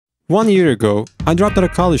1 year ago, I dropped out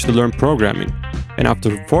of college to learn programming, and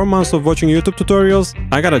after 4 months of watching YouTube tutorials,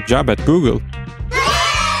 I got a job at Google.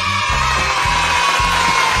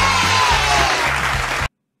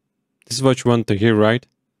 This is what you want to hear, right?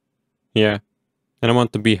 Yeah, and I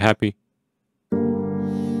want to be happy.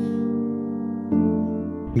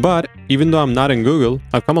 But even though I'm not in Google,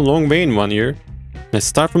 I've come a long way in 1 year. Let's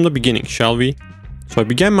start from the beginning, shall we? So I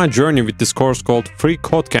began my journey with this course called Free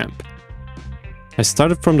Code Camp. I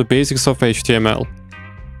started from the basics of HTML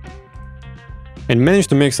and managed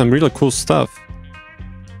to make some really cool stuff.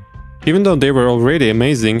 Even though they were already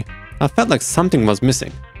amazing, I felt like something was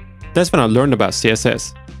missing. That's when I learned about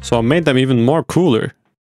CSS, so I made them even more cooler.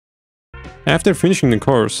 After finishing the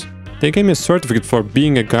course, they gave me a certificate for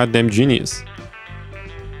being a goddamn genius.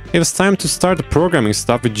 It was time to start the programming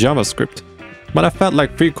stuff with JavaScript, but I felt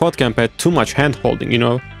like Free Code Camp had too much hand-holding, you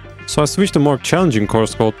know? So I switched to a more challenging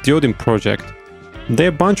course called the Odin Project. They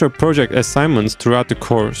have a bunch of project assignments throughout the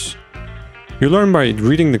course. You learn by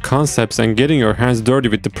reading the concepts and getting your hands dirty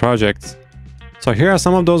with the projects. So here are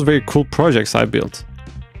some of those very cool projects I built.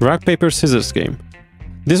 Rock, Paper, Scissors game.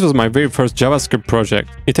 This was my very first JavaScript project.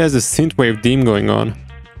 It has a synthwave theme going on.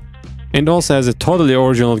 And also has a totally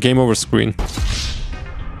original game over screen.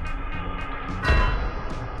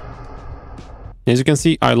 As you can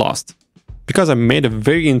see, I lost. Because I made a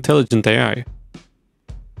very intelligent AI.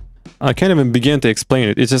 I can't even begin to explain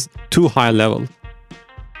it, it's just too high level.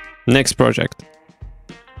 Next project.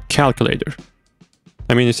 Calculator.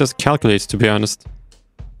 I mean, it just calculates, to be honest.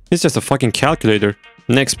 It's just a fucking calculator.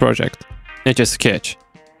 Next project. Etch-a-Sketch.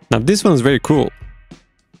 Now this one is very cool.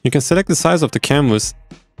 You can select the size of the canvas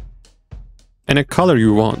and a color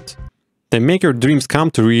you want. They make your dreams come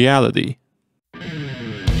to reality.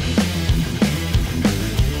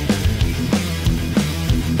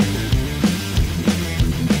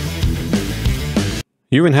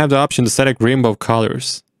 You even have the option to select rainbow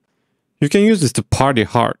colors. You can use this to party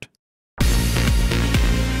hard.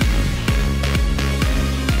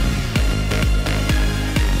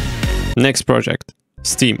 Next project.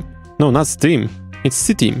 Steam. No, not Steam. It's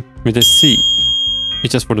Steam with a C.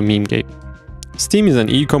 It's just for the meme game. Steam is an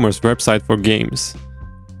e-commerce website for games.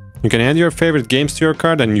 You can add your favorite games to your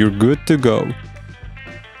cart and you're good to go.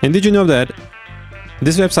 And did you know that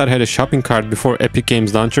this website had a shopping cart before Epic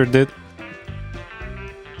Games Launcher did?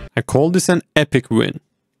 I call this an epic win.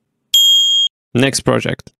 Next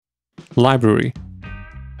project. Library.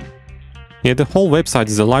 Yeah, the whole website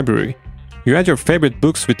is a library. You add your favorite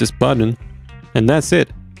books with this button, and that's it.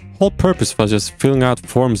 Whole purpose was just filling out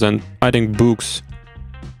forms and adding books.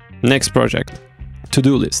 Next project.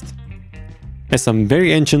 To-do list. As some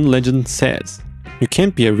very ancient legend says, you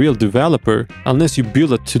can't be a real developer unless you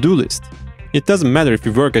build a to-do list. It doesn't matter if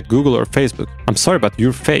you work at Google or Facebook. I'm sorry, but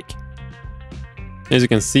you're fake. As you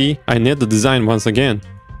can see, I nailed the design once again.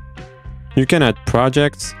 You can add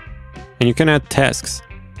projects, and you can add tasks.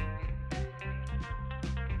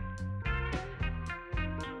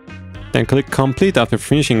 Then click complete after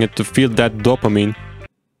finishing it to feel that dopamine,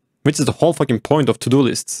 which is the whole fucking point of to-do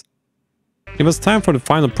lists. It was time for the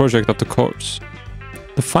final project of the course.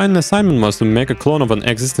 The final assignment was to make a clone of an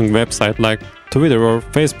existing website like Twitter or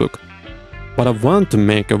Facebook. But I wanted to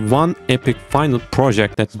make one epic final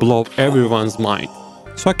project that blew everyone's mind.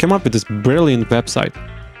 So I came up with this brilliant website.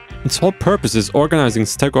 Its whole purpose is organizing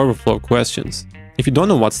Stack Overflow questions. If you don't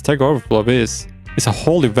know what Stack Overflow is, it's a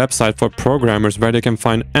holy website for programmers where they can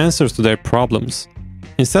find answers to their problems.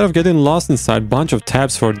 Instead of getting lost inside a bunch of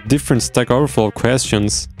tabs for different Stack Overflow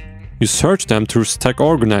questions, you search them through Stack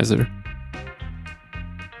Organizer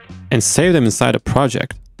and save them inside a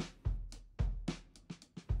project.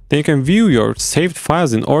 Then you can view your saved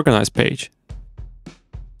files in Organize page.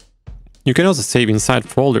 You can also save inside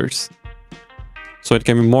folders, so it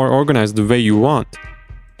can be more organized the way you want.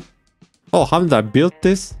 Oh, how did I build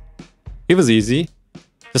this? It was easy.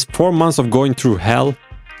 Just 4 months of going through hell,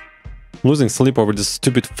 losing sleep over this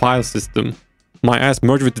stupid file system. My ass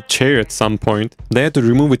merged with the chair at some point. They had to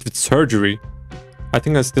remove it with surgery. I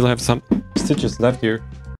think I still have some stitches left here.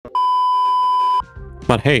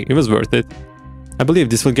 But hey, it was worth it. I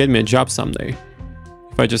believe this will get me a job someday,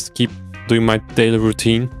 if I just keep doing my daily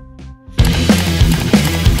routine.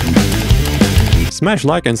 Smash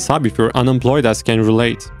like and sub if you're unemployed as can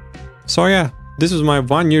relate. So yeah, this was my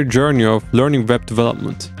 1 year journey of learning web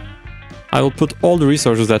development. I will put all the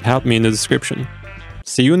resources that helped me in the description.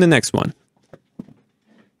 See you in the next one.